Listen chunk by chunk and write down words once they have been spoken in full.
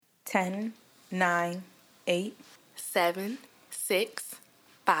10, 9, 8, 7, 6,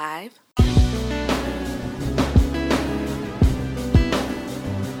 5.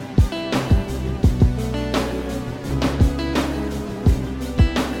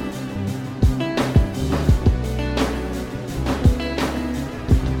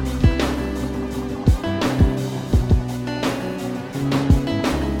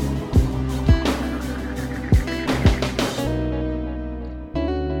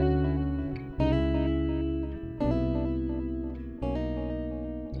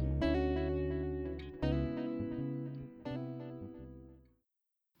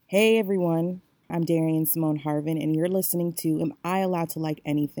 Hey everyone, I'm Darian Simone Harvin, and you're listening to Am I Allowed to Like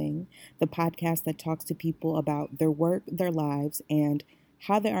Anything? The podcast that talks to people about their work, their lives, and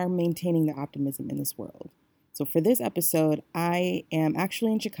how they are maintaining their optimism in this world. So for this episode, I am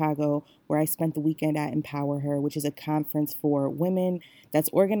actually in Chicago, where I spent the weekend at Empower Her, which is a conference for women that's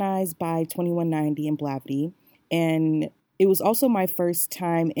organized by 2190 and Blavity. And it was also my first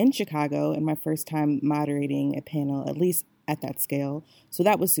time in Chicago and my first time moderating a panel, at least at that scale. So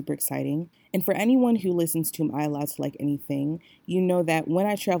that was super exciting. And for anyone who listens to Am I Allowed to Like Anything, you know that when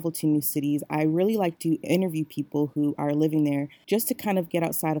I travel to new cities, I really like to interview people who are living there just to kind of get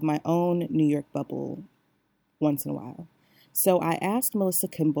outside of my own New York bubble once in a while. So I asked Melissa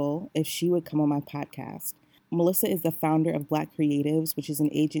Kimball if she would come on my podcast. Melissa is the founder of Black Creatives, which is an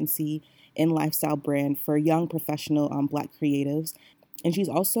agency and lifestyle brand for young professional Black creatives. And she's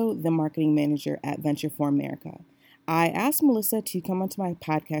also the marketing manager at Venture for America. I asked Melissa to come onto my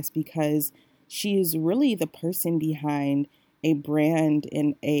podcast because she is really the person behind a brand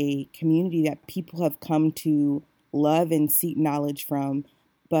and a community that people have come to love and seek knowledge from.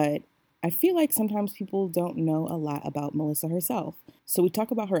 But I feel like sometimes people don't know a lot about Melissa herself. So we talk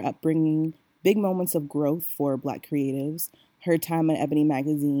about her upbringing, big moments of growth for Black creatives, her time at Ebony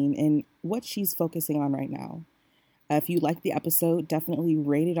Magazine, and what she's focusing on right now. If you like the episode, definitely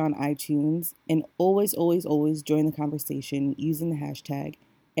rate it on iTunes, and always, always, always join the conversation using the hashtag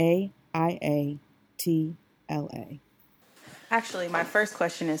AIATLA. Actually, my first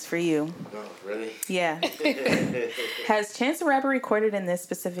question is for you. Oh, really? Yeah. Has Chance the Rapper recorded in this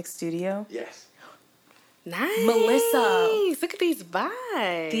specific studio? Yes. Nice. Melissa. Look at these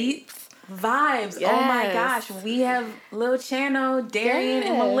vibes. The vibes. Yes. Oh my gosh. We have Lil Chano, Darian,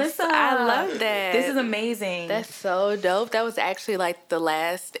 and Melissa. I love that. This is amazing. That's so dope. That was actually like the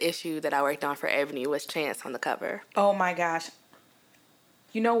last issue that I worked on for Ebony was Chance on the cover. Oh my gosh.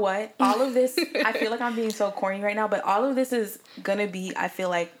 You know what? All of this, I feel like I'm being so corny right now, but all of this is going to be, I feel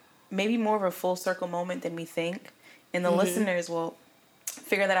like, maybe more of a full circle moment than we think. And the listeners will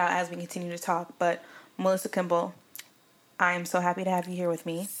figure that out as we continue to talk. But Melissa Kimball, I am so happy to have you here with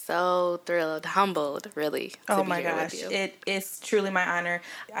me. So thrilled, humbled, really. Oh my gosh. It is truly my honor.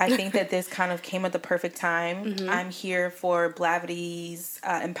 I think that this kind of came at the perfect time. I'm here for Blavity's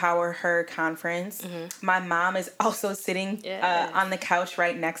Empower Her conference. My mom is also sitting on the couch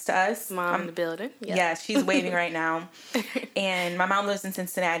right next to us. Mom in the building. Yep. Yeah, she's waving right now. And my mom lives in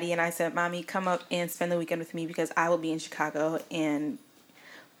Cincinnati, and I said, Mommy, come up and spend the weekend with me because I will be in Chicago, and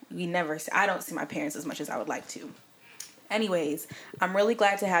I don't see my parents as much as I would like to. Anyways, I'm really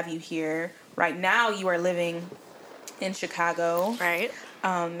glad to have you here. Right now, you are living in Chicago. Right.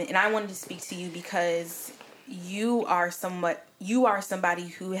 And I wanted to speak to you because you are somebody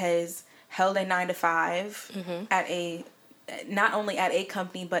who has held a 9-to-5 at not only at a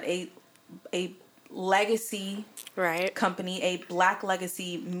company, but a legacy company, a Black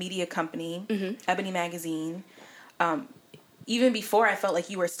legacy media company, Ebony Magazine. Even before I felt like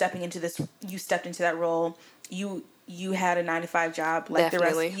you stepped into that role, you had a 9-to-5 job like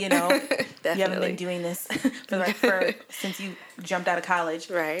Definitely. The rest, you know. You haven't been doing this since you jumped out of college.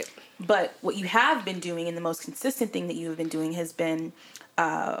 Right. But what you have been doing, and the most consistent thing that you have been doing, has been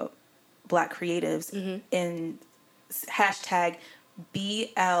Black Creatives in hashtag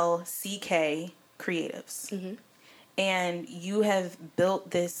BLCK Creatives. And you have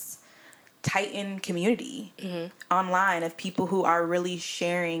built this tighten community online of people who are really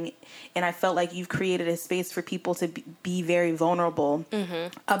sharing, and I felt like you've created a space for people to be very vulnerable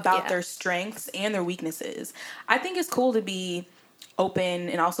about their strengths and their weaknesses. I think it's cool to be open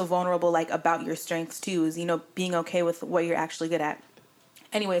and also vulnerable, like about your strengths too, is, you know, being okay with what you're actually good at.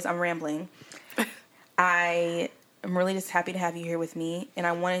 Anyways, I'm rambling. I am really just happy to have you here with me, and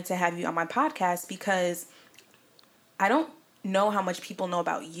I wanted to have you on my podcast because I don't know how much people know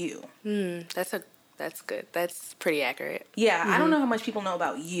about you. That's good. That's pretty accurate. Yeah, I don't know how much people know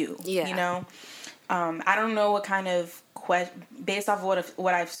about you. Yeah, you know, I don't know what kind of based off of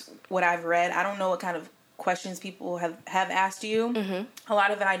what I've read, I don't know what kind of questions people have asked you, a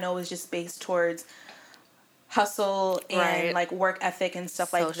lot of it I know is just based towards hustle and like work ethic and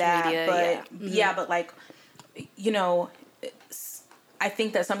stuff like that. Media, but but like, you know, I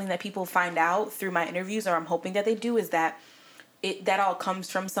think that's something that people find out through my interviews, or I'm hoping that they do, is that that all comes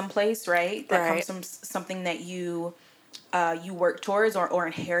from someplace, right? That comes from something that you work towards or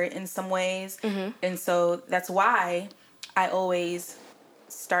inherit in some ways. And so that's why I always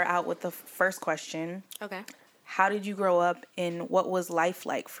start out with the first question. Okay. How did you grow up, and what was life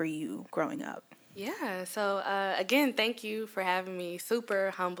like for you growing up? Yeah. So, again, thank you for having me.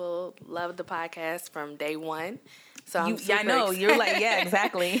 Super humble. Loved the podcast from day one. So I know. You're like, yeah,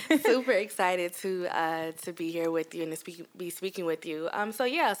 exactly. Super excited to be here with you and to be speaking with you. So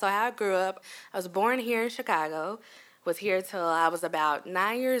how I grew up, I was born here in Chicago, was here till I was about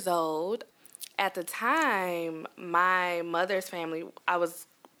 9 years old. At the time, my mother's family, I was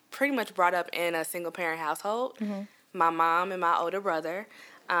pretty much brought up in a single-parent household. My mom and my older brother.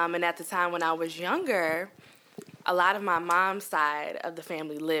 And at the time when I was younger, a lot of my mom's side of the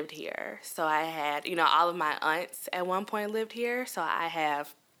family lived here. So I had, all of my aunts at one point lived here. So I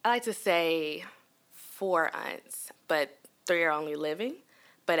like to say 4 aunts, but 3 are only living.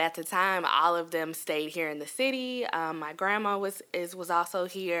 But at the time, all of them stayed here in the city. My grandma was also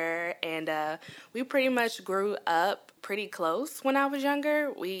here, and we pretty much grew up pretty close when I was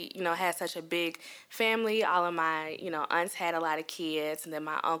younger. We, had such a big family. All of my, aunts had a lot of kids, and then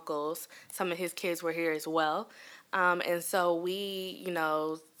my uncles, some of his kids were here as well. And so we,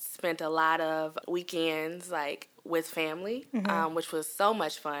 spent a lot of weekends, like, with family, which was so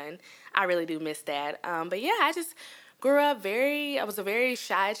much fun. I really do miss that. But yeah, I just grew up I was a very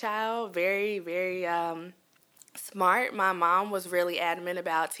shy child, very, very smart. My mom was really adamant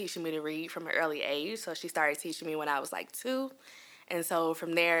about teaching me to read from an early age, so she started teaching me when I was like 2. And so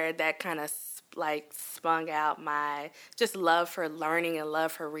from there, that kind of spun out my just love for learning and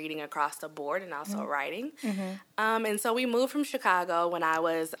love for reading across the board, and also writing. And so we moved from Chicago when I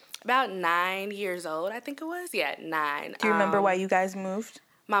was about 9 years old, I think it was. Yeah, 9. Do you remember why you guys moved?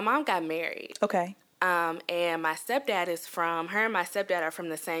 My mom got married. Okay. And my stepdad her and my stepdad are from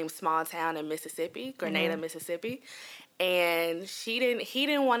the same small town in Mississippi, Grenada, Mississippi. And he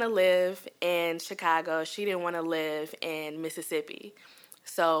didn't want to live in Chicago. She didn't want to live in Mississippi.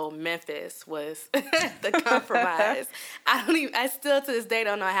 So Memphis was the compromise. I still to this day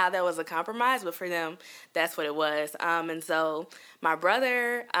don't know how that was a compromise, but for them, that's what it was. And so my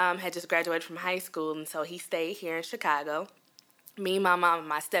brother had just graduated from high school, and so he stayed here in Chicago. Me, my mom, and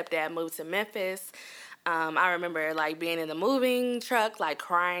my stepdad moved to Memphis. I remember, being in the moving truck,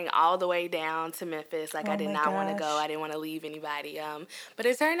 crying all the way down to Memphis. I did not want to go. I didn't want to leave anybody. But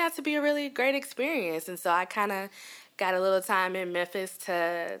it turned out to be a really great experience. And so I kind of got a little time in Memphis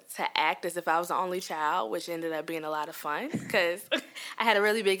to act as if I was the only child, which ended up being a lot of fun because I had a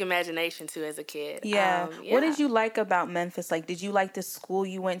really big imagination, too, as a kid. Yeah. What did you like about Memphis? Did you like the school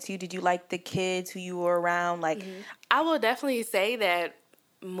you went to? Did you like the kids who you were around? I will definitely say that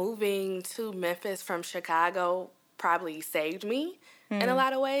moving to Memphis from Chicago probably saved me in a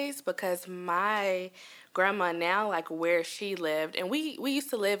lot of ways, because my grandma now, where she lived, and we used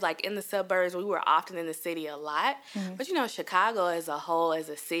to live in the suburbs. We were often in the city a lot, but Chicago as a whole, as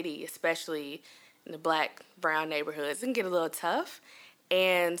a city, especially in the black, brown neighborhoods, it can get a little tough.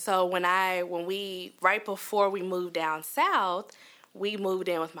 And so right before we moved down south, we moved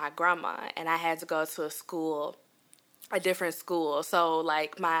in with my grandma, and I had to go to a different school. So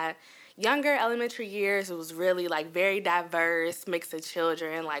my younger elementary years, it was really very diverse mix of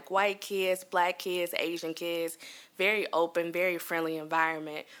children, white kids, black kids, Asian kids, very open, very friendly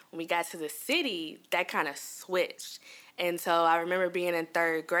environment. When we got to the city, that kind of switched. And so I remember being in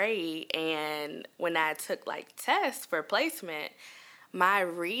 3rd grade, and when I took tests for placement, my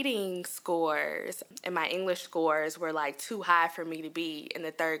reading scores and my English scores were too high for me to be in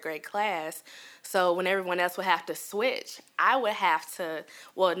the 3rd grade class. So when everyone else would have to switch, I would have to,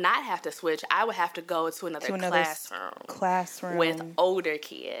 not have to switch, I would have to go to another classroom with older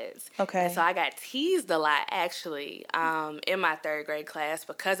kids. Okay. And so I got teased a lot, actually, in my 3rd grade class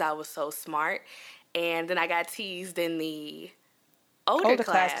because I was so smart. And then I got teased in the older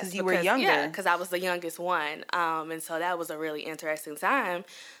class because you were younger. Yeah, because I was the youngest one. And so that was a really interesting time.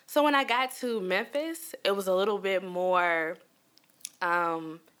 So when I got to Memphis, it was a little bit more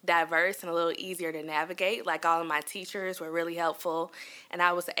diverse and a little easier to navigate. All of my teachers were really helpful, and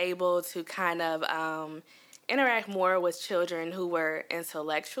I was able to kind of interact more with children who were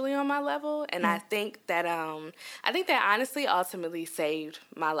intellectually on my level. And I think that honestly ultimately saved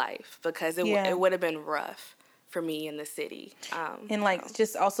my life, because it would have been rough for me in the city. And like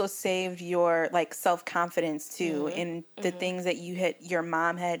just also saved your like self-confidence too, in the things that your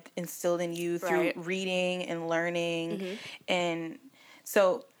mom had instilled in you through reading and learning. And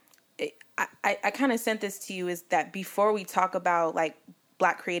so I kind of sent this to you, is that before we talk about like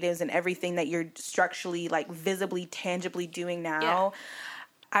Black creatives and everything that you're structurally, like visibly, tangibly doing now,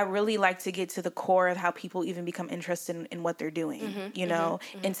 I really like to get to the core of how people even become interested in what they're doing, you know?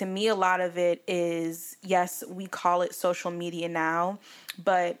 And to me, a lot of it is, yes, we call it social media now,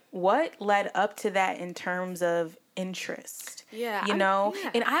 but what led up to that in terms of interest? Yeah. You know?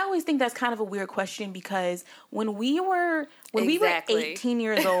 Yeah. And I always think that's kind of a weird question, because when we were 18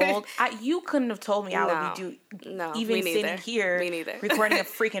 years old, you couldn't have told me I would be even sitting here recording a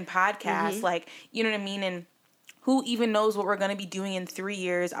freaking podcast. Like, you know what I mean? And who even knows what we're going to be doing in 3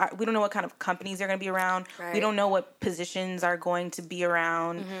 years? We don't know what kind of companies are going to be around. Right. We don't know what positions are going to be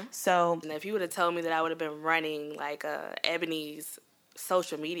around. So, and if you would have told me that I would have been running like Ebony's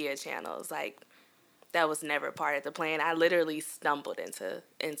social media channels, like that was never part of the plan. I literally stumbled into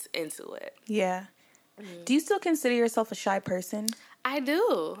it. Yeah. Do you still consider yourself a shy person? I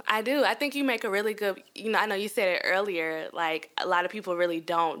do. I think you make a really good, I know you said it earlier, like a lot of people really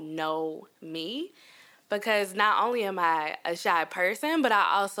don't know me. Because not only am I a shy person, but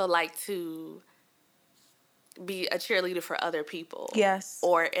I also like to be a cheerleader for other people. Yes.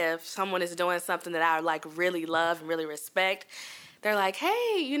 Or if someone is doing something that I like really love and really respect, they're like,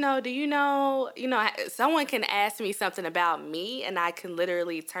 hey, do you know, someone can ask me something about me and I can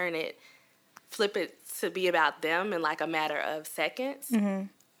literally flip it to be about them in like a matter of seconds.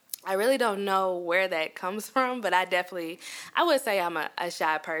 I really don't know where that comes from, but I would say I'm a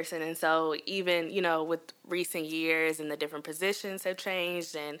shy person. And so even, with recent years and the different positions have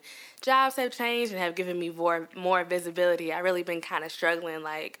changed and jobs have changed and have given me more visibility, I've really been kind of struggling,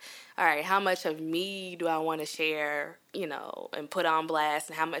 like, all right, how much of me do I want to share, and put on blast,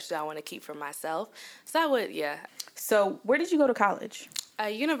 and how much do I want to keep for myself? So So where did you go to college?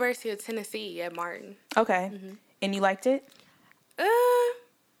 University of Tennessee at Martin. Okay. And you liked it?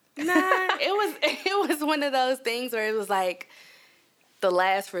 Nah, it was one of those things where it was like the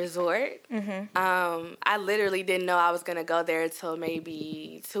last resort. I literally didn't know I was going to go there until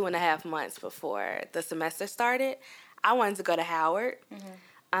maybe 2.5 months before the semester started. I wanted to go to Howard,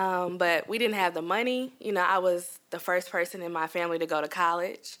 but we didn't have the money. I was the first person in my family to go to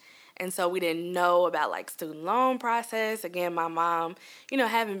college. And so we didn't know about like student loan process. Again, my mom,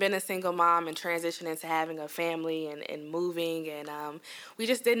 having been a single mom and transitioning to having a family and moving. And we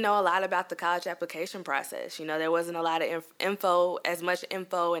just didn't know a lot about the college application process. There wasn't a lot of as much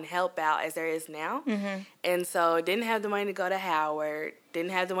info and help out as there is now. And so didn't have the money to go to Howard,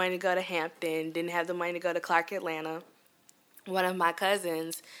 didn't have the money to go to Hampton, didn't have the money to go to Clark Atlanta. One of my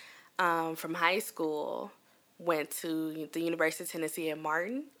cousins from high school went to the University of Tennessee at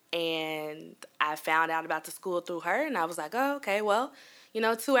Martin. And I found out about the school through her, and I was like, oh, okay, well,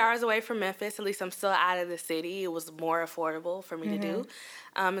 2 hours away from Memphis, at least I'm still out of the city. It was more affordable for me to do.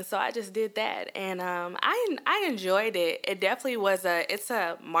 And so I just did that. And I enjoyed it. It definitely was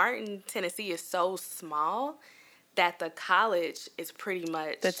Martin, Tennessee is so small that the college is pretty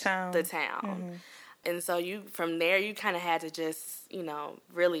much the town. And so from there, you kind of had to just,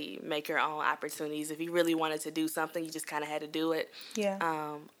 really make your own opportunities. If you really wanted to do something, you just kind of had to do it.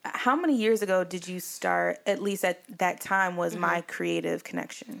 Yeah. How many years ago did you start, at least at that time, was My Creative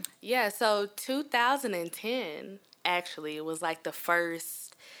Connection? Yeah, so 2010, actually, was like the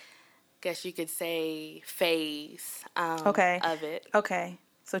first, guess you could say, phase of it. Okay.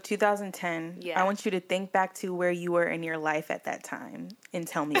 So 2010. Yeah. I want you to think back to where you were in your life at that time and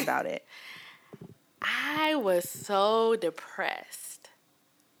tell me about it. I was so depressed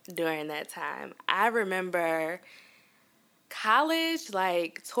during that time. I remember college,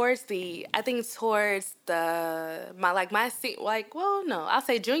 like I'll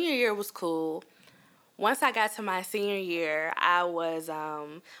say junior year was cool. Once I got to my senior year, I was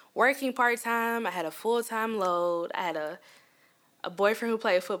working part-time. I had a full-time load. I had a boyfriend who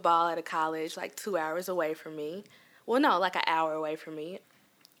played football at a college like 2 hours away from me. Well, no, like an hour away from me.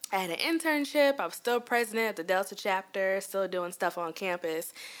 I had an internship. I was still president of the Delta chapter, still doing stuff on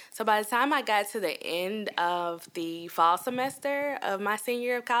campus. So by the time I got to the end of the fall semester of my senior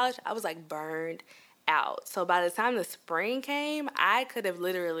year of college, I was like burned out. So by the time the spring came, I could have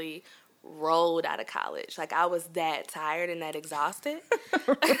literally rolled out of college. Like I was that tired and that exhausted.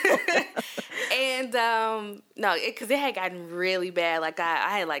 And because it had gotten really bad. Like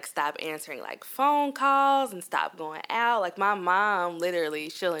I had like stopped answering like phone calls and stopped going out. Like my mom, literally,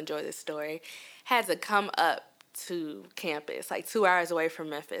 she'll enjoy this story, had to come up to campus, like 2 hours away from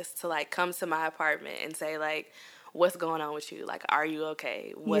Memphis, to like come to my apartment and say like, what's going on with you? Like, are you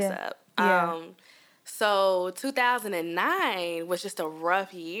okay? What's up? Yeah. So 2009 was just a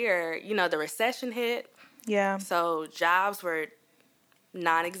rough year. You know, the recession hit. Yeah. So jobs were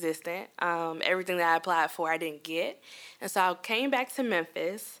non-existent. Everything that I applied for, I didn't get. And so I came back to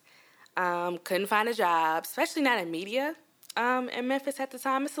Memphis. Couldn't find a job, especially not in media in Memphis at the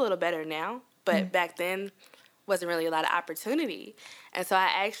time. It's a little better now, but back then wasn't really a lot of opportunity. And so I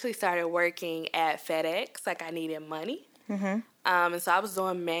actually started working at FedEx, like I needed money. And so I was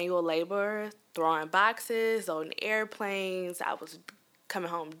doing manual labor, throwing boxes on airplanes. I was coming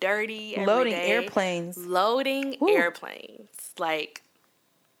home dirty every Loading day. airplanes. Loading Ooh. airplanes. Like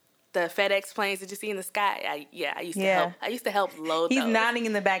the FedEx planes that you see in the sky. I used to help load He's those. nodding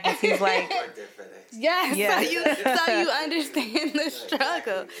in the back as he's like, Yes, Yeah. so you understand the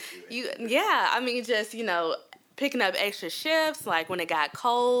struggle. I mean, just, you know, picking up extra shifts, like when it got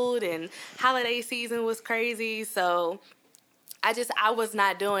cold and holiday season was crazy. So I was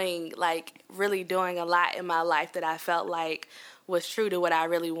not really doing a lot in my life that I felt like was true to what I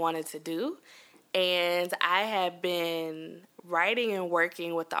really wanted to do. And I had been writing and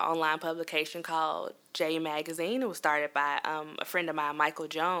working with the online publication called J Magazine. It was started by a friend of mine, Michael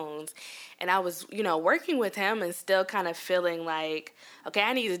Jones. And I was, you know, working with him and still kind of feeling like, okay,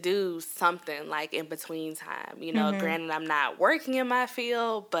 I need to do something like in between time. You know, granted, I'm not working in my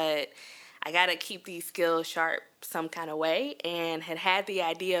field, but I got to keep these skills sharp some kind of way, and had the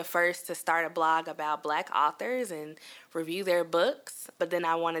idea first to start a blog about Black authors and review their books. But then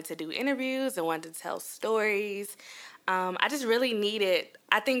I wanted to do interviews and wanted to tell stories. I just really needed,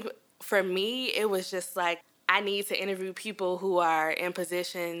 I think for me, it was just like, I need to interview people who are in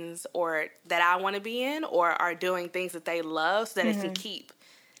positions or that I want to be in or are doing things that they love so that it can keep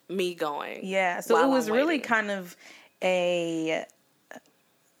me going. yeah. So it was really kind of a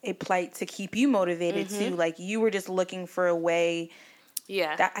plight to keep you motivated too. Like you were just looking for a way.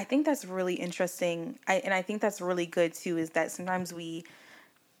 Yeah. I think that's really interesting. And I think that's really good too, is that sometimes we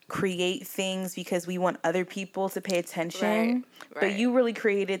create things because we want other people to pay attention. Right. But you really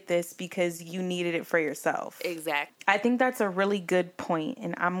created this because you needed it for yourself. Exactly. I think that's a really good point,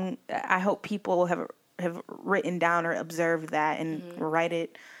 and I hope people have written down or observed that and write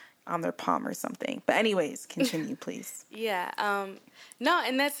it on their palm or something. But anyways, continue, please. Yeah. No,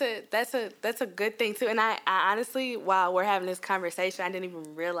 and that's a good thing too. And I honestly, while we're having this conversation, I didn't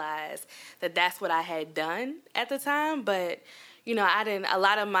even realize that that's what I had done at the time. But you know, a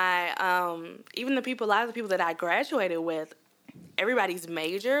lot of my even a lot of the people that I graduated with, everybody's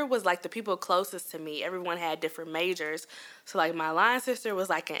major was like the people closest to me. Everyone had different majors. So like my line sister was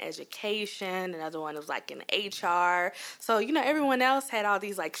like in education, another one was like in HR. So, you know, everyone else had all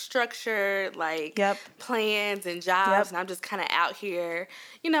these like structured like plans and jobs. And I'm just kind of out here,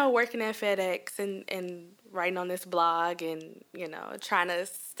 you know, working at FedEx and writing on this blog and, you know, trying to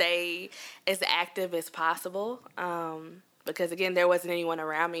stay as active as possible. Because, again, there wasn't anyone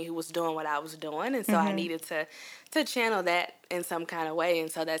around me who was doing what I was doing. And so I needed to channel that in some kind of way.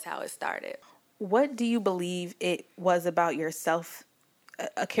 And so that's how it started. What do you believe it was about yourself,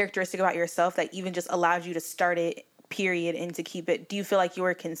 a characteristic about yourself that even just allowed you to start it, period, and to keep it? Do you feel like you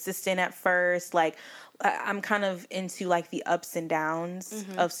were consistent at first? Like, I'm kind of into, like, the ups and downs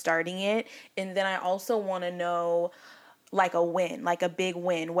of starting it. And then I also want to know, like, a win, like a big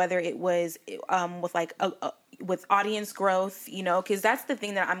win, whether it was with, like, with audience growth, you know, because that's the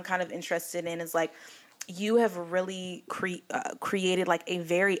thing that I'm kind of interested in is like you have really created like a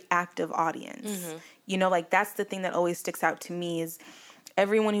very active audience, you know, like that's the thing that always sticks out to me is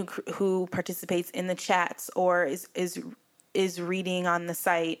everyone who participates in the chats or is reading on the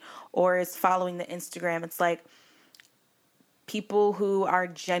site or is following the Instagram. It's like people who are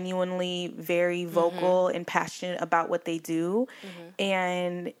genuinely very vocal and passionate about what they do.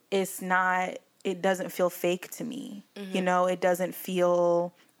 And it doesn't feel fake to me. You know, it doesn't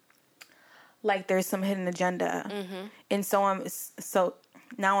feel like there's some hidden agenda. And so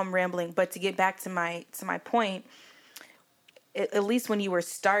now I'm rambling, but to get back to my point, at least when you were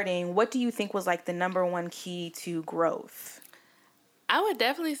starting, what do you think was like the number one key to growth? I would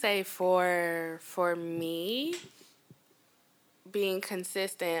definitely say for me, being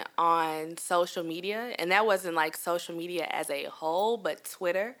consistent on social media, and that wasn't like social media as a whole, but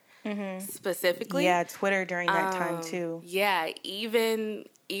Twitter. Specifically. Yeah, Twitter during that time too. Yeah, even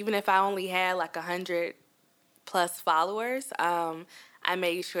if I only had like 100 plus followers, I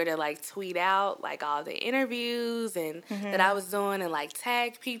made sure to like tweet out like all the interviews and that I was doing and like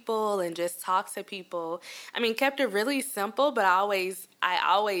tag people and just talk to people. I mean, kept it really simple, but I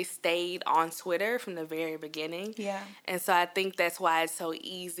always stayed on Twitter from the very beginning. Yeah. And so I think that's why it's so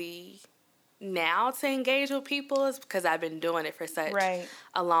easy now to engage with people, is because I've been doing it for such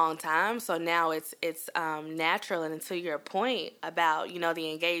a long time. So now it's natural. And to your point about, you know,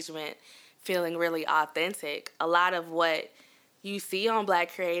 the engagement feeling really authentic, a lot of what you see on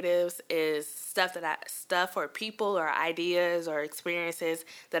Black creatives is stuff or people or ideas or experiences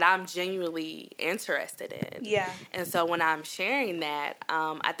that I'm genuinely interested in. Yeah. And so when I'm sharing that,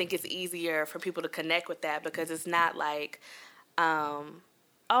 I think it's easier for people to connect with that, because it's not like,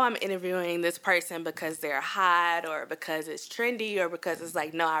 I'm interviewing this person because they're hot or because it's trendy, or because it's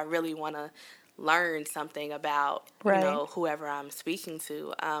like, no, I really want to learn something about, you know, whoever I'm speaking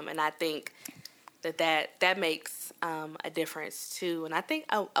to. And I think that makes a difference too. And I think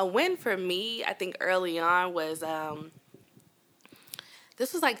a win for me, I think early on was,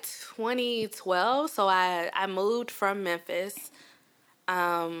 this was like 2012. So I moved from Memphis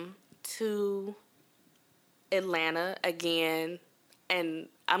to Atlanta again. And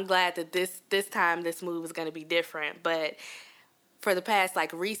I'm glad that this time this move is going to be different. But for the past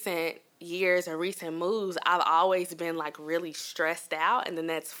like recent years or recent moves, I've always been like really stressed out, and then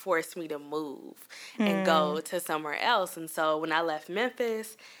that's forced me to move and go to somewhere else. And so when I left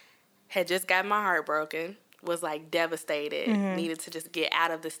Memphis, had just got my heart broken, was like devastated, needed to just get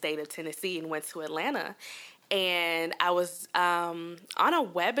out of the state of Tennessee, and went to Atlanta. And I was on a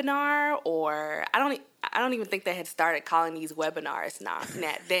webinar, or I don't even think they had started calling these webinars not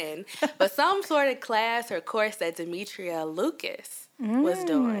then, but some sort of class or course that Demetria Lucas was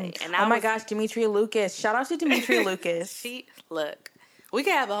doing. And oh my gosh, Demetria Lucas! Shout out to Demetria Lucas. Look, we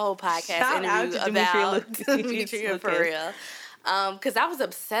could have a whole podcast interview about Demetria for real. Because I was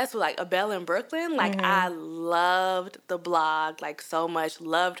obsessed with like Abelle in Brooklyn. Like I loved the blog like so much,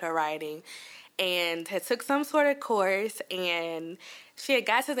 loved her writing. And had took some sort of course, and she had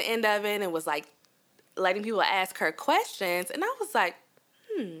got to the end of it and was like letting people ask her questions. And I was like,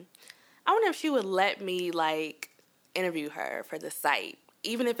 I wonder if she would let me like interview her for the site.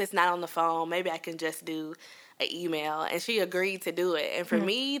 Even if it's not on the phone, maybe I can just do an email. And she agreed to do it. And for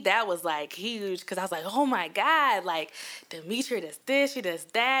me, that was like huge, because I was like, oh my God, like Demetria does this, she does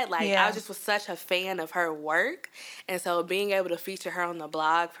that. Like I just was such a fan of her work. And so being able to feature her on the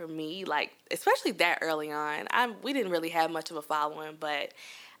blog for me, like especially that early on, we didn't really have much of a following, but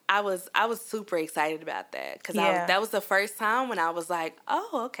I was super excited about that, because that was the first time when I was like,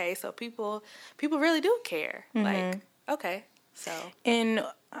 oh, okay, so people really do care. Like, okay, so. And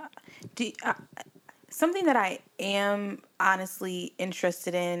something that I am honestly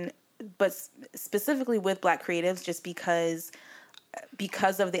interested in, but specifically with Black creatives, just because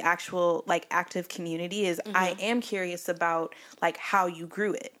of the actual like active community, is I am curious about like how you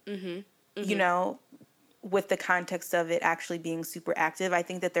grew it. You know, with the context of it actually being super active. I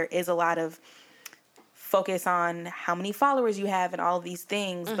think that there is a lot of focus on how many followers you have and all of these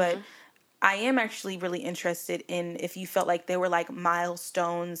things, but I am actually really interested in if you felt like there were like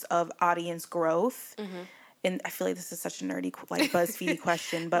milestones of audience growth. And I feel like this is such a nerdy, like BuzzFeedy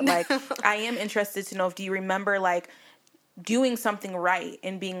question, but like I am interested to know, do you remember like doing something right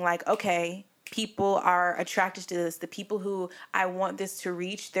and being like, okay, people are attracted to this. The people who I want this to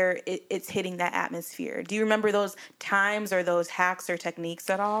reach, it's hitting that atmosphere. Do you remember those times or those hacks or techniques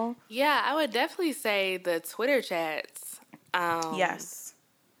at all? Yeah, I would definitely say the Twitter chats. Yes.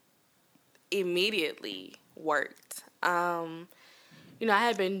 Immediately worked. You know, I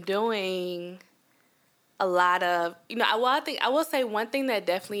had been doing a lot of, you know, I will say one thing that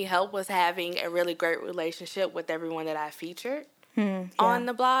definitely helped was having a really great relationship with everyone that I featured on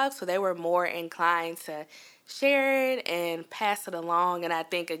the blog. So they were more inclined to share it and pass it along. And I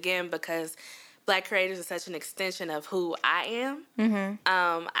think, again, because Black creators are such an extension of who I am,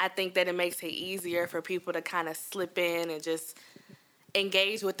 I think that it makes it easier for people to kind of slip in and just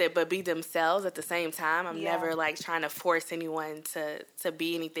engage with it, but be themselves at the same time. I'm never like trying to force anyone to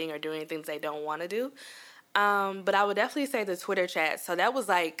be anything or do anything they don't want to do. But I would definitely say the Twitter chats. So that was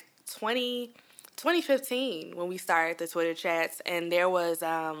like 2015 when we started the Twitter chats, and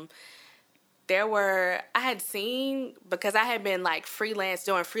I had seen, because I had been like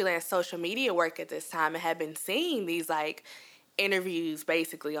doing freelance social media work at this time, and had been seeing these like interviews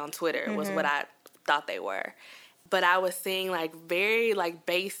basically on Twitter was what I thought they were. But I was seeing like very like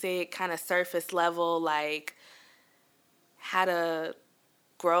basic kind of surface level, like how to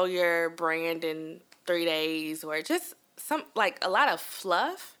grow your brand in 3 days, or just some like a lot of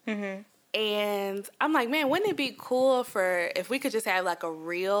fluff. And I'm like, man, wouldn't it be cool if we could just have like a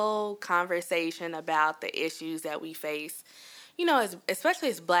real conversation about the issues that we face, especially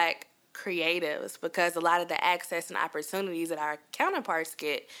as Black creatives, because a lot of the access and opportunities that our counterparts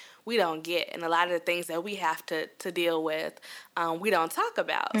get, we don't get. And a lot of the things that we have to deal with, we don't talk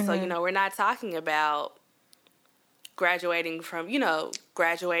about. So, we're not talking about graduating from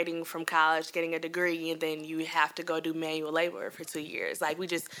college, getting a degree, and then you have to go do manual labor for 2 years. Like, we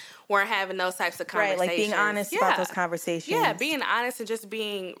just weren't having those types of conversations. Right, like being honest about those conversations. Yeah, being honest and just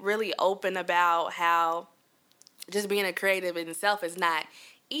being really open about how just being a creative in itself is not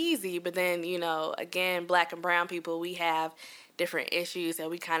easy. But then, again, Black and brown people, we have different issues that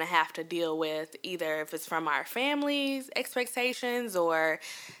we kind of have to deal with, either if it's from our families' expectations or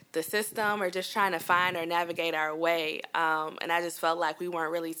the system, or just trying to find or navigate our way. And I just felt like we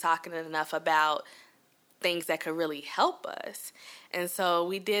weren't really talking enough about things that could really help us. And so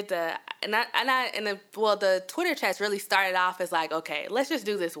we did the Twitter chats really started off as like, okay, let's just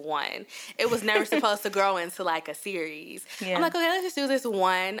do this one. It was never supposed to grow into like a series. Yeah. I'm like, okay, let's just do this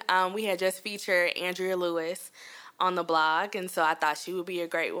one. We had just featured Andrea Lewis on the blog, and so I thought she would be a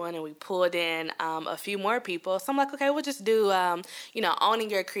great one, and we pulled in a few more people. So I'm like, okay, we'll just do owning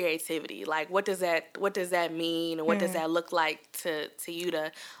your creativity. Like, what does that mean, and what does that look like to you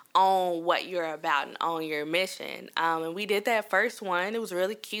to own what you're about and own your mission? And we did that first one. It was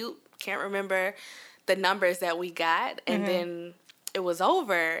really cute. Can't remember the numbers that we got, and then it was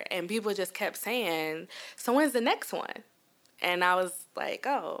over, and people just kept saying, so when's the next one? And I was like,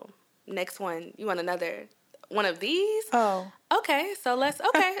 oh, next one, you want another one of these? Oh. Okay, so all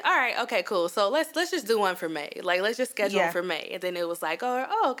right, okay, cool. So let's just do one for May. Like, let's just schedule one for May. And then it was like,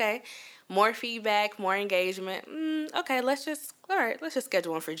 oh, okay. More feedback, more engagement. Okay, let's just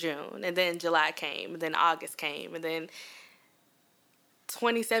schedule one for June. And then July came, and then August came, and then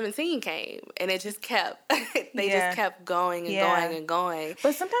 2017 came, and it just kept just kept going and going and going.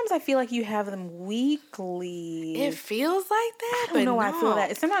 But sometimes I feel like you have them weekly. It feels like that. I don't know why I feel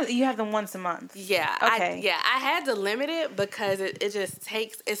that. Sometimes you have them once a month. Yeah. Okay. I had to limit it because it just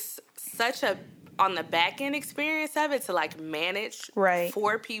takes, it's such a on the back end experience of it to like manage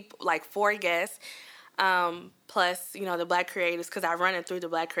 4 people, like 4 guests. Plus, the Black Creatives, because I run it through the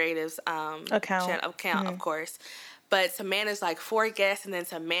Black Creatives account, of course. But to manage like 4 guests and then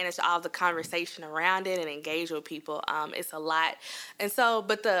to manage all the conversation around it and engage with people, it's a lot. And so,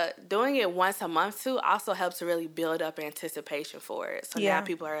 but doing it once a month too also helps to really build up anticipation for it. So now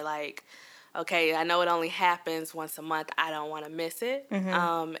people are like, okay, I know it only happens once a month. I don't want to miss it.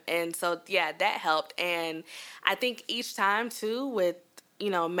 And so, that helped. And I think each time too, with,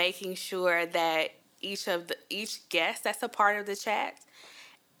 making sure that each guest that's a part of the chat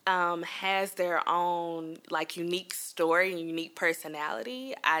has their own like unique story and unique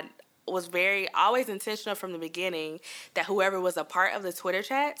personality. I was always intentional from the beginning that whoever was a part of the Twitter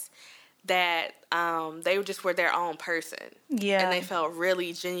chats, that they just were their own person. Yeah. And they felt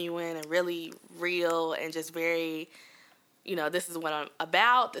really genuine and really real and just very, this is what I'm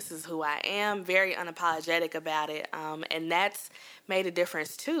about. This is who I am. Very unapologetic about it. And that's made a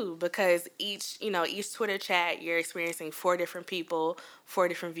difference too, because each Twitter chat, you're experiencing 4 different people, 4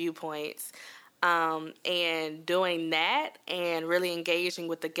 different viewpoints. And doing that and really engaging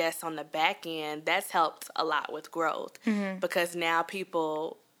with the guests on the back end, that's helped a lot with growth. Because now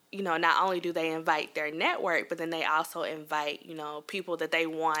people, not only do they invite their network, but then they also invite, people that they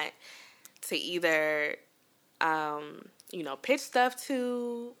want to either, pitch stuff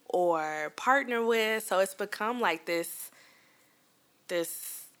to or partner with. So it's become like this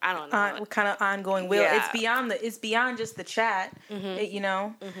I don't know, kind of ongoing will. Yeah. It's beyond just the chat.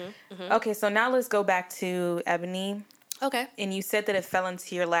 Okay, so now let's go back to Ebony. Okay. And you said that it fell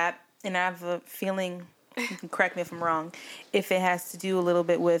into your lap, and I have a feeling, you can correct me if I'm wrong, if it has to do a little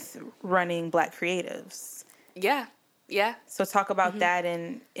bit with running Black Creatives. Yeah. So talk about that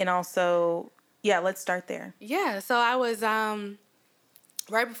and also, let's start there. Yeah, so I was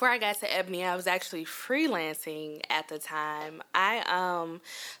right before I got to Ebony, I was actually freelancing at the time.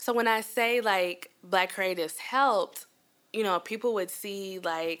 So when I say like Black Creatives helped, people would see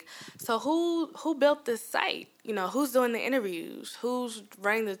like, so who built this site? Who's doing the interviews? Who's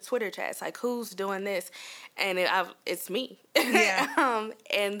running the Twitter chats? Like, who's doing this? And it's me. Yeah.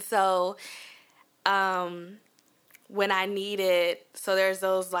 And so, when I needed, so there's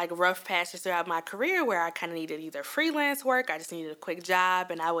those like rough patches throughout my career where I kind of needed either freelance work, I just needed a quick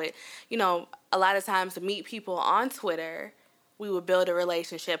job, and I would, a lot of times meet people on Twitter we would build a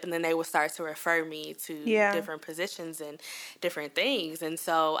relationship, and then they would start to refer me to different positions and different things. And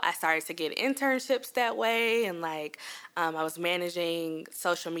so I started to get internships that way. And like, I was managing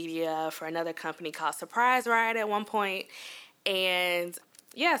social media for another company called Surprise Ride at one point. And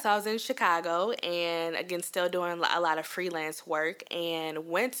yeah, so I was in Chicago, and again, still doing a lot of freelance work, and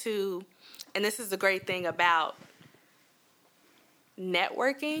went to, and this is the great thing about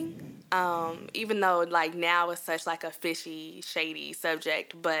networking, even though like now it's such like a fishy, shady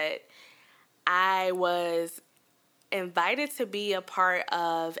subject, but I was invited to be a part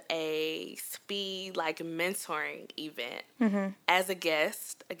of a speed like mentoring event as a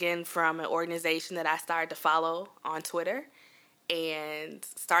guest, again from an organization that I started to follow on Twitter, and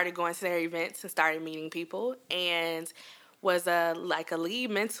started going to their events and started meeting people, and was a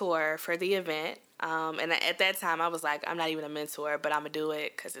lead mentor for the event. And at that time, I was like, I'm not even a mentor, but I'm gonna do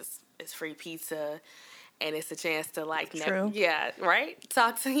it because it's free pizza, and it's a chance to like,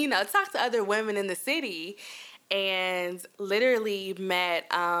 talk to other women in the city, and literally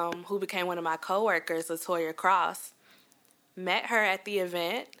met who became one of my coworkers, LaToya Cross. Met her at the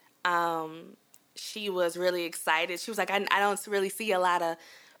event. She was really excited. She was like, I don't really see a lot of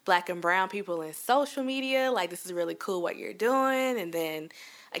Black and brown people in social media. Like, this is really cool what you're doing. And then,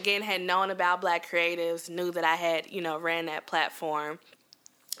 again, had known about Black creatives, knew that I had, ran that platform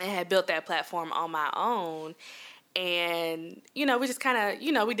and had built that platform on my own. And, we just kind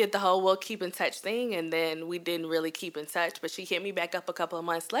of, we did the whole we'll keep in touch thing, and then we didn't really keep in touch. But she hit me back up a couple of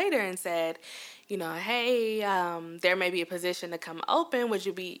months later and said, hey, there may be a position to come open. Would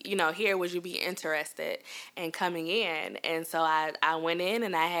you be, here, would you be interested in coming in? And so I went in,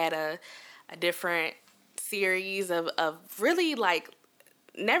 and I had a different series of really, like,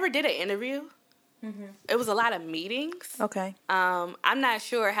 never did an interview. Mm-hmm. It was a lot of meetings. Okay. I'm not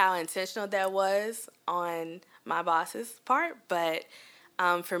sure how intentional that was on my boss's part, but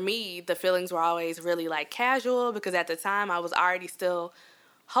for me, the feelings were always really, like, casual, because at the time I was already still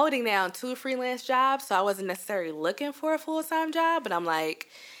holding down 2 freelance jobs, so I wasn't necessarily looking for a full-time job, but I'm like,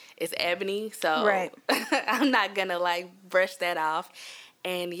 it's Ebony, so right. I'm not gonna like brush that off.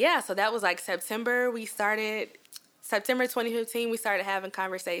 And yeah, so that was like September 2015, we started having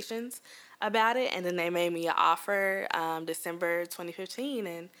conversations about it, and then they made me an offer December 2015,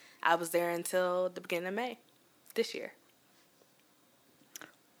 and I was there until the beginning of May this year.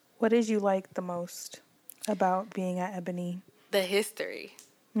 What did you like the most about being at Ebony? The history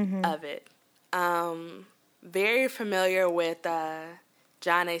of it. Very familiar with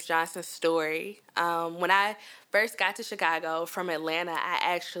John H. Johnson's story. When I first got to Chicago from Atlanta, I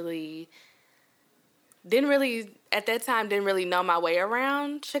actually didn't really know my way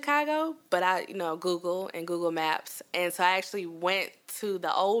around Chicago, but I, Google and Google Maps. And so I actually went to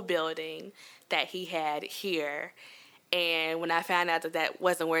the old building that he had here. And when I found out that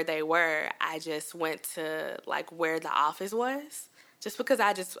wasn't where they were, I just went to like where the office was, just because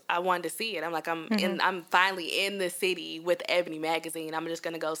I wanted to see it. I'm like, I'm finally in the city with Ebony magazine. I'm just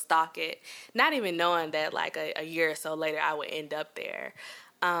gonna go stalk it, not even knowing that like a year or so later I would end up there.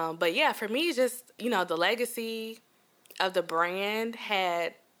 But yeah, for me, just the legacy of the brand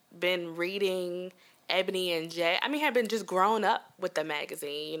had been reading Ebony and Jet. I mean, had been just grown up with the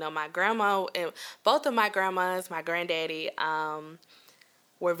magazine. My grandma and both of my grandmas, my granddaddy,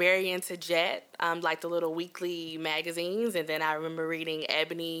 were very into Jet, like the little weekly magazines. And then I remember reading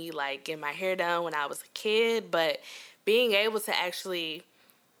Ebony, like getting my hair done when I was a kid. But being able to actually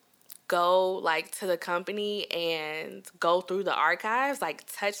go like to the company and go through the archives, like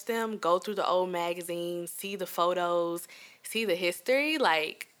touch them, go through the old magazines, see the photos, see the history,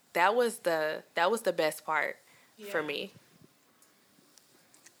 like that was the best part for me.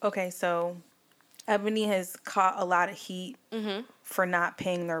 Okay, so Ebony has caught a lot of heat for not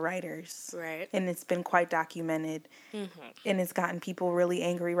paying their writers. Right. And it's been quite documented. And it's gotten people really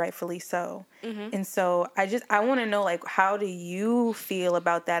angry, rightfully so. And so I want to know, like, how do you feel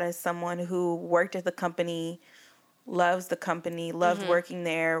about that as someone who worked at the company, loves the company, loved working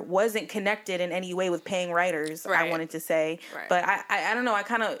there, wasn't connected in any way with paying writers, right. I wanted to say. Right. But I don't know, I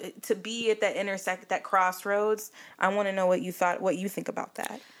kind of, to be at that that crossroads, I want to know what you think about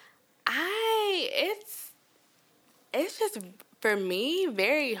that. It's just, for me,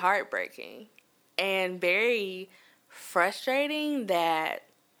 very heartbreaking and very frustrating that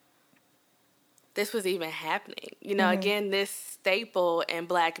this was even happening. Again, this staple in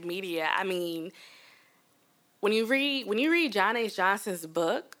Black media. I mean, when you read John H. Johnson's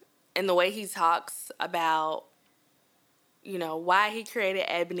book and the way he talks about, why he created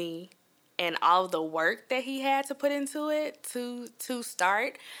Ebony and all of the work that he had to put into it to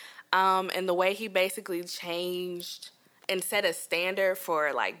start, and the way he basically changed and set a standard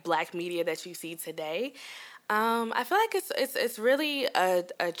for like Black media that you see today. I feel like it's really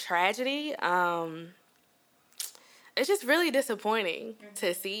a tragedy. It's just really disappointing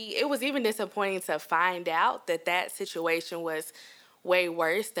to see. It was even disappointing to find out that situation was way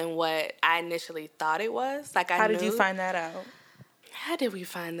worse than what I initially thought it was. Like, How did you find that out? How did we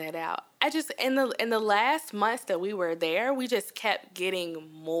find that out? I just in the last months that we were there, we just kept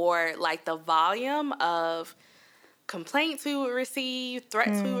getting more, like, the volume of complaints we would receive,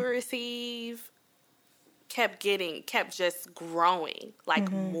 threats we would receive, kept just growing,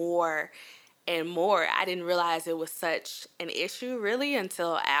 like, more and more. I didn't realize it was such an issue really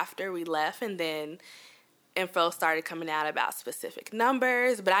until after we left, and then info started coming out about specific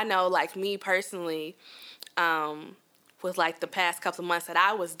numbers. But I know, like, me personally, with like the past couple of months that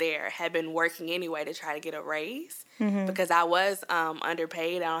I was there, had been working anyway to try to get a raise because I was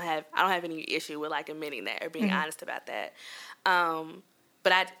underpaid. I don't have any issue with like admitting that or being honest about that.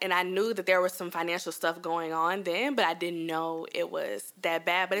 But I knew that there was some financial stuff going on then, but I didn't know it was that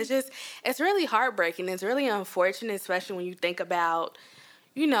bad. But it's really heartbreaking. It's really unfortunate, especially when you think about,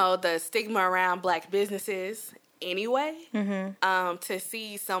 you know, the stigma around Black businesses anyway. To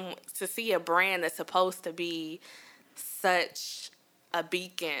see a brand that's supposed to be such a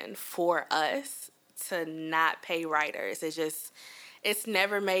beacon for us to not pay writers. It's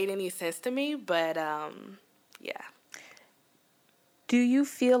never made any sense to me, but yeah. Do you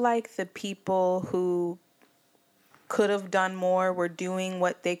feel like the people who could have done more were doing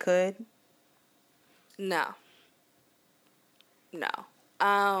what they could? No.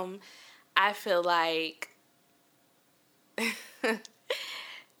 I feel like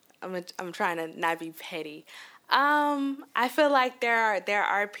I'm trying to not be petty. I feel like there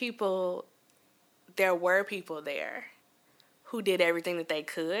were people there who did everything that they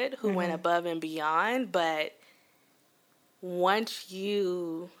could, who went above and beyond, but once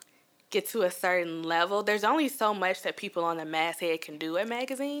you get to a certain level, there's only so much that people on the masthead can do at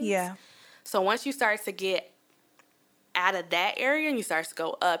magazines. Yeah. So once you start to get out of that area and you start to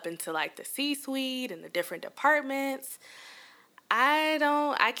go up into like the C-suite and the different departments,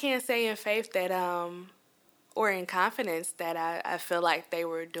 I can't say in faith that or in confidence that I feel like they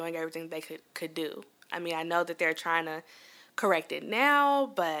were doing everything they could do. I mean, I know that they're trying to correct it now,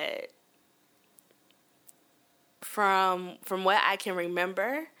 but from what I can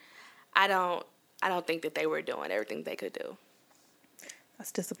remember, I don't think that they were doing everything they could do.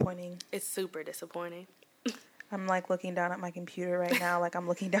 That's disappointing. It's super disappointing. I'm like looking down at my computer right now, like I'm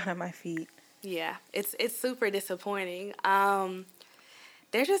looking down at my feet. Yeah, it's super disappointing.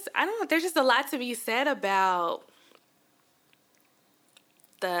 There's just a lot to be said about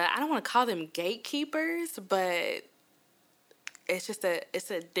I don't want to call them gatekeepers, but it's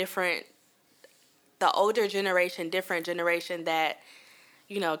a different, the older generation, different generation that,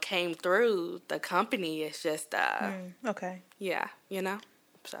 you know, came through the company. It's just, okay. Yeah, you know,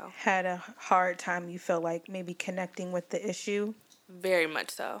 so. Had a hard time, you feel like, maybe connecting with the issue? Very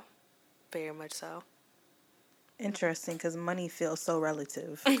much so. Very much so. Interesting, because money feels so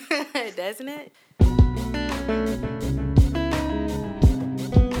relative. Doesn't it?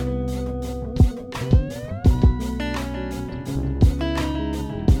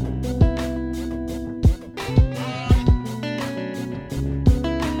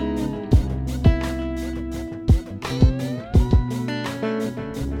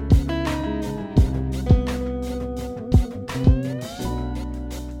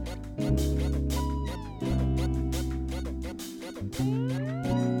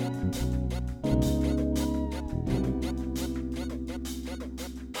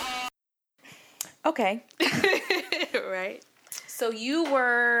 Okay. Right.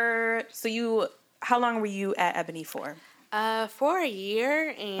 How long were you at Ebony for? For a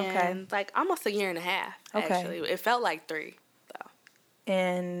year and like almost a year and a half, actually. It felt like 3, though.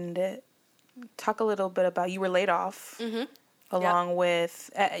 And talk a little bit about, you were laid off along with,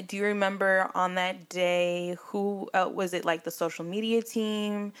 do you remember on that day, who, was it like the social media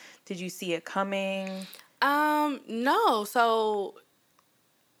team? Did you see it coming? No. So,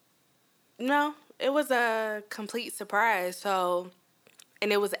 no, it was a complete surprise. So,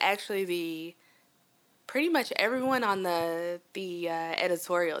 and it was actually pretty much everyone on the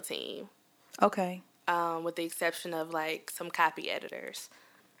editorial team. Okay. With the exception of like some copy editors.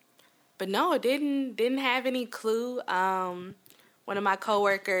 But no, it didn't have any clue. One of my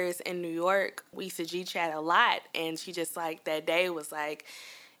coworkers in New York, we used to G-chat a lot, and she just like that day was like,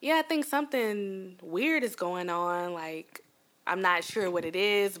 yeah, I think something weird is going on. Like, I'm not sure what it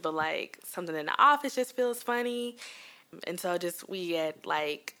is, but like something in the office just feels funny. And so we had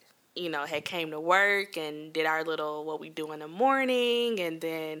like had came to work and did our little what we do in the morning, and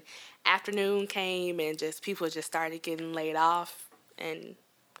then afternoon came and just people just started getting laid off, and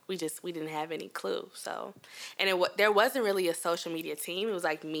we didn't have any clue. So, and there wasn't really a social media team. It was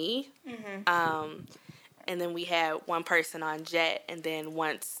like me, and then we had one person on Jet, and then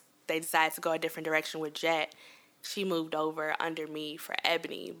once they decided to go a different direction with Jet, she moved over under me for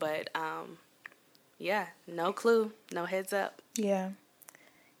Ebony. But yeah, no clue, no heads up. Yeah.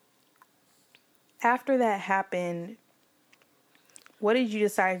 After that happened, what did you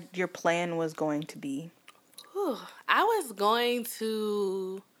decide your plan was going to be? I was going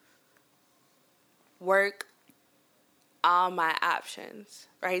to work all my options,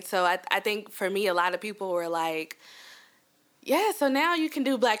 right? So I think for me, a lot of people were like, yeah, so now you can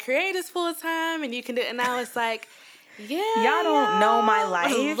do Black creatives full time, and you can do, and I was like, yeah, y'all don't know my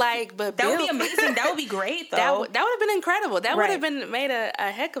life. Like, but that would be amazing. That would be great, though. That would have been incredible. That would have been made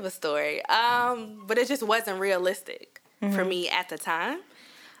a heck of a story. But it just wasn't realistic for me at the time.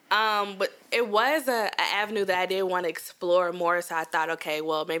 But it was an avenue that I did want to explore more. So I thought, okay,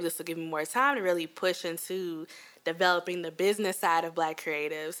 well, maybe this will give me more time to really push into developing the business side of Black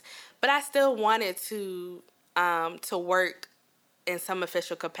creatives. But I still wanted to work in some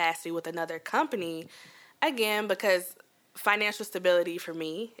official capacity with another company. Again, because financial stability for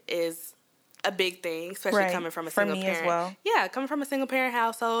me is a big thing, especially coming from a single parent. As well. Yeah, coming from a single parent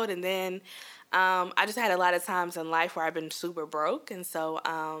household, and then I just had a lot of times in life where I've been super broke, and so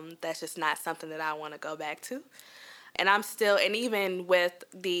that's just not something that I want to go back to. And I'm still, and even with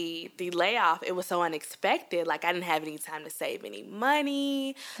the layoff, it was so unexpected. Like, I didn't have any time to save any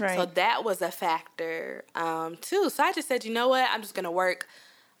money, so that was a factor too. So I just said, you know what, I'm just gonna work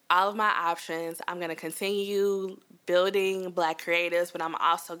all of my options. I'm going to continue building Black creatives, but I'm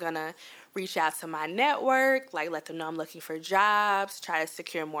also going to reach out to my network, like let them know I'm looking for jobs, try to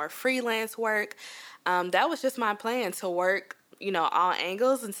secure more freelance work. That was just my plan, to work, all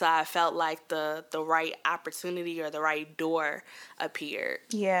angles until I felt like the right opportunity or the right door appeared.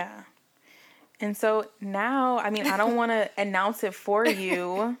 Yeah. And so now, I mean, I don't want to announce it for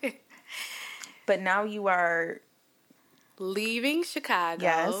you, but now you are leaving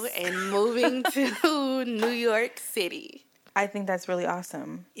Chicago and moving to New York City. I think that's really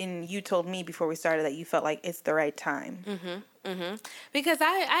awesome. And you told me before we started that you felt like it's the right time. Because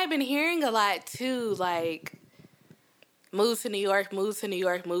I've been hearing a lot too, like, move to New York, move to New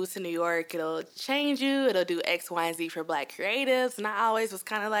York, move to New York. It'll change you. It'll do X, Y, and Z for Black creatives. And I always was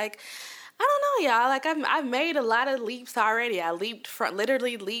kind of like, I don't know, y'all. Like, I've made a lot of leaps already. I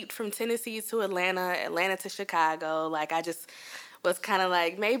literally leaped from Tennessee to Atlanta to Chicago. Like, I just was kind of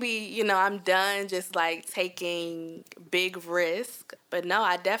like, maybe, I'm done just, like, taking big risks. But no,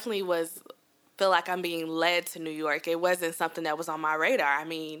 I definitely feel like I'm being led to New York. It wasn't something that was on my radar. I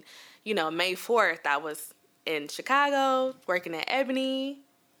mean, May 4th, I was in Chicago working at Ebony.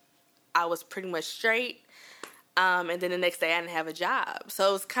 I was pretty much straight. And then the next day I didn't have a job. So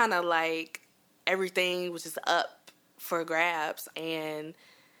it was kind of like everything was just up for grabs. And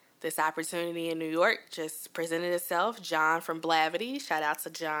this opportunity in New York just presented itself. John from Blavity, shout out to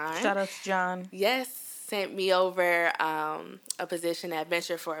John. Shout out to John. Yes, sent me over a position at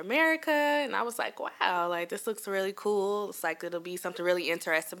Venture for America. And I was like, wow, like, this looks really cool. It's like it'll be something really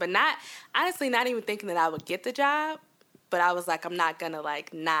interesting. But not even thinking that I would get the job. But I was like, I'm not going to,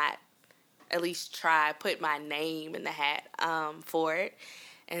 like, not at least try, put my name in the hat for it.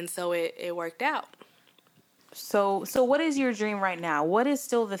 And so it worked out. So what is your dream right now? What is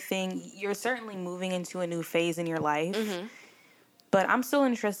still the thing? You're certainly moving into a new phase in your life. But I'm still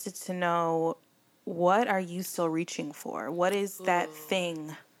interested to know, what are you still reaching for? What is that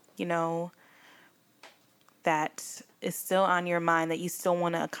thing, that is still on your mind that you still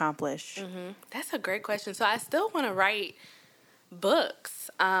want to accomplish? That's a great question. So I still want to write books.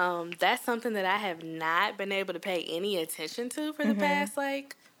 That's something that I have not been able to pay any attention to for the past,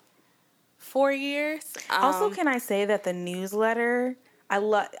 4 years. Also, can I say that the newsletter, I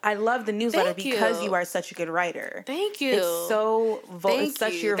love the newsletter because you are such a good writer. Thank you. It's so it's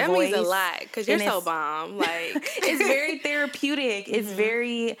such your that voice. That means a lot because you're so bomb. Like, it's very therapeutic. It's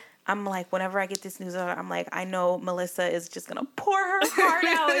very. I'm like, whenever I get this newsletter, I'm like, I know Melissa is just gonna pour her heart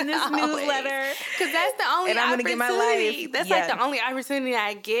out in this newsletter because that's the only and I'm gonna opportunity. Get my life. That's like the only opportunity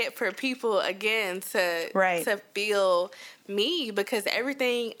I get for people again to feel me, because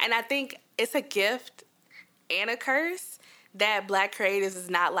everything, and I think it's a gift and a curse that Black creatives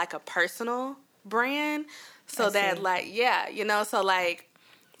is not like a personal brand. So that, like, so like,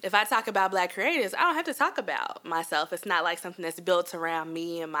 if I talk about Black creatives, I don't have to talk about myself. It's not like something that's built around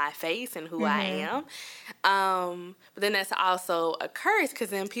me and my face and who I am. But then that's also a curse because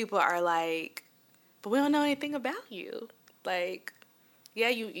then people are like, but we don't know anything about you. Like, yeah,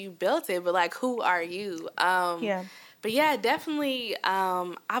 you built it, but like, who are you? But yeah, definitely,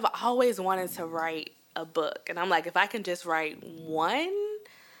 I've always wanted to write a book. And I'm like, if I can just write one,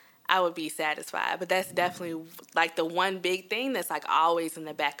 I would be satisfied. But that's definitely like the one big thing that's like always in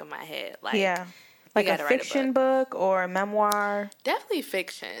the back of my head. Like, like a fiction book or a memoir. Definitely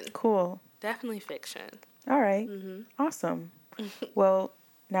fiction. Cool. Definitely fiction. All right. Awesome. Well,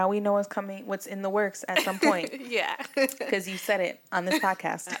 now we know what's in the works at some point. Yeah. Because you said it on this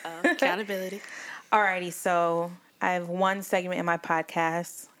podcast. Accountability. Alrighty, so I have one segment in my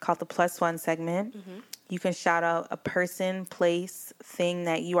podcast called the Plus One segment. You can shout out a person, place, thing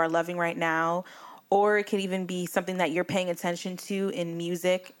that you are loving right now, or it could even be something that you're paying attention to in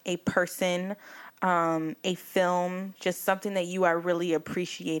music, a person, a film, just something that you are really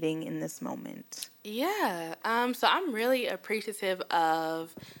appreciating in this moment. Yeah. So I'm really appreciative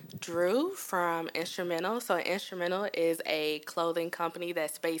of Drew from Instrumental. So Instrumental is a clothing company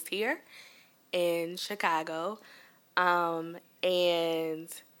that's based here in Chicago. And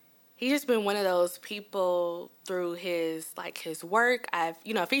he's just been one of those people through his work. I've,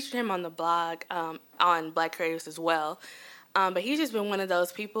 featured him on the blog, on Black Creatives as well. But he's just been one of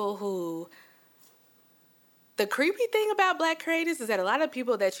those people who, the creepy thing about Black Creatives is that a lot of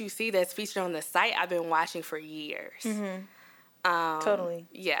people that you see that's featured on the site, I've been watching for years. Totally.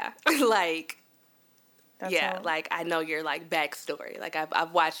 Yeah. Like I know your like backstory. Like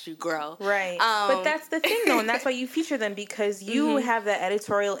I've watched you grow. Right. But that's the thing though, and that's why you feature them, because you have the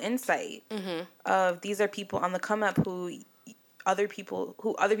editorial insight of these are people on the come up who other people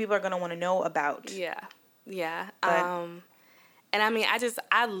are going to want to know about. Yeah. Yeah. And I mean,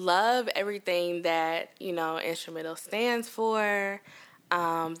 I love everything that, Instrumental stands for.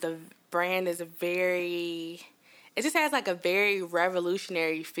 The brand is it just has like a very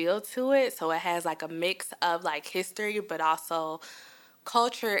revolutionary feel to it. So it has like a mix of like history, but also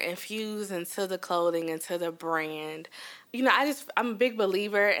culture infused into the clothing, into the brand. I'm a big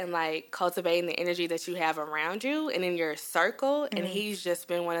believer in like cultivating the energy that you have around you and in your circle. And he's just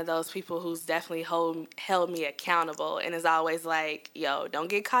been one of those people who's definitely held me accountable and is always like, yo, don't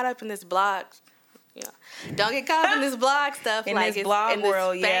get caught up in this blog. Don't get caught up in this blog stuff, in like this blog in this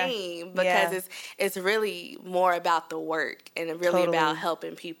world, fame, because it's really more about the work and really about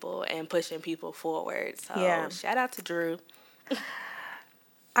helping people and pushing people forward. So shout out to Drew.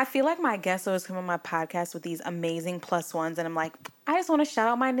 I feel like my guests always come on my podcast with these amazing plus ones, and I'm like, I just want to shout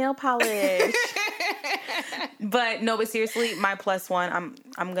out my nail polish. But seriously, my plus one,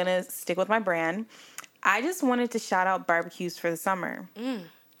 I'm gonna stick with my brand. I just wanted to shout out barbecues for the summer.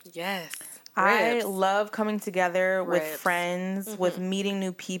 Yes. I love coming together with friends, with meeting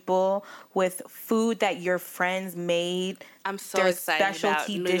new people, with food that your friends made. I'm so excited about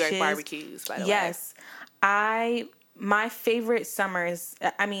New York barbecues, by the way. Yes. My favorite summers,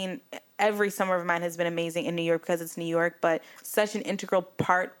 every summer of mine has been amazing in New York because it's New York, but such an integral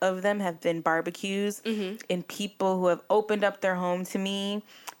part of them have been barbecues and people who have opened up their home to me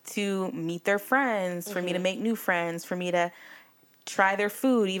to meet their friends, for me to make new friends, for me to try their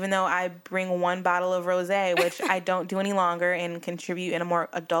food, even though I bring one bottle of rosé, which I don't do any longer, and contribute in a more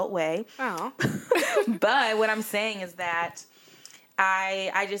adult way. Oh. But what I'm saying is that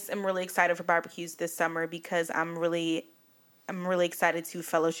I just am really excited for barbecues this summer because I'm really excited to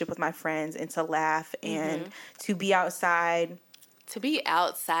fellowship with my friends and to laugh and to be outside. To be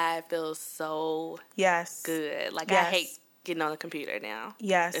outside feels so good. Like, I hate getting on the computer now.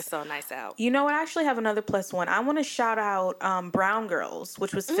 Yes. It's so nice out. You know what? I actually have another plus one. I want to shout out Brown Girls,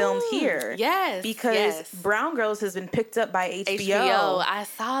 which was filmed here. Yes. Because Brown Girls has been picked up by HBO. I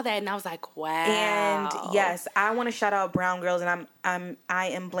saw that and I was like, wow. And yes, I want to shout out Brown Girls, and I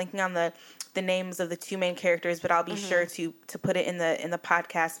am blanking on the names of the two main characters, but I'll be sure to put it in the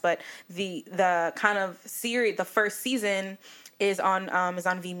podcast. But the kind of series, the first season is on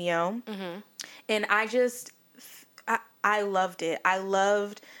Vimeo. And I loved it. I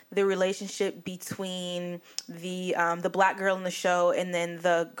loved the relationship between the black girl in the show and then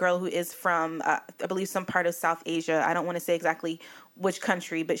the girl who is from, I believe, some part of South Asia. I don't want to say exactly which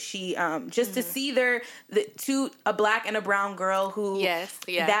country, but she, just to see a black and a brown girl who,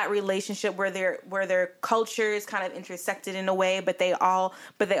 that relationship where their cultures kind of intersected in a way, but they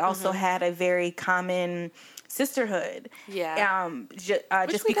also had a very common sisterhood. Yeah. Which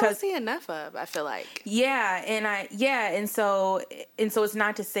just we don't see enough of, I feel like. Yeah, and so it's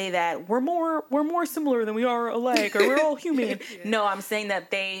not to say that we're more similar than we are alike, or we're all human. Yeah. No, I'm saying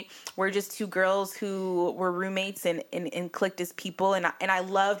that they were just two girls who were roommates and clicked as people, and I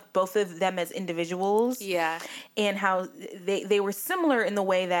loved both of them as individuals. Yeah. And how they were similar in the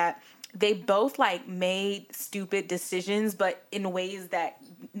way that they both like made stupid decisions, but in ways that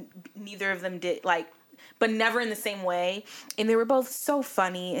neither of them did, like, but never in the same way. And they were both so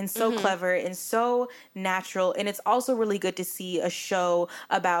funny and so clever and so natural. And it's also really good to see a show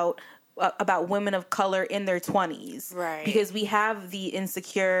about women of color in their 20s. Right. Because we have the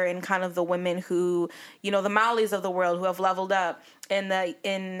Insecure and kind of the women who, you know, the Mollys of the world who have leveled up, and then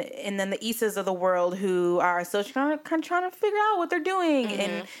the Issas of the world who are still kind of trying to figure out what they're doing.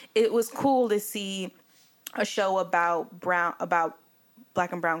 And it was cool to see a show about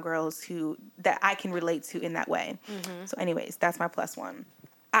Black and brown girls that I can relate to in that way. So anyways, that's my +1.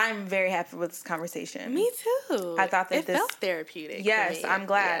 I'm very happy with this conversation. Me too. I thought that it felt therapeutic. Yes, I'm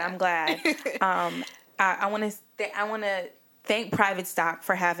glad. Yeah. I'm glad. I want to thank Private Stock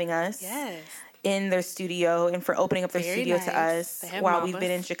for having us. Yes. In their studio and for opening up their studio to us while we've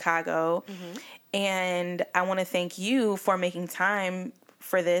been in Chicago. And I want to thank you for making time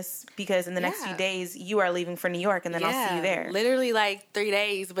for this, because in the next few days you are leaving for New York, and then I'll see you there. Literally like 3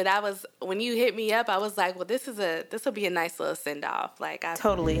 days. But when you hit me up, I was like, well, this will be a nice little send off. Like,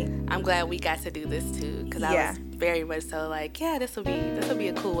 totally. I'm glad we got to do this too, because I was very much so like, this will be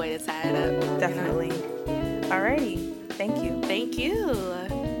a cool way to tie it up. Definitely. You know? Alrighty. Thank you. Thank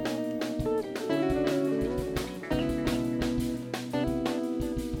you.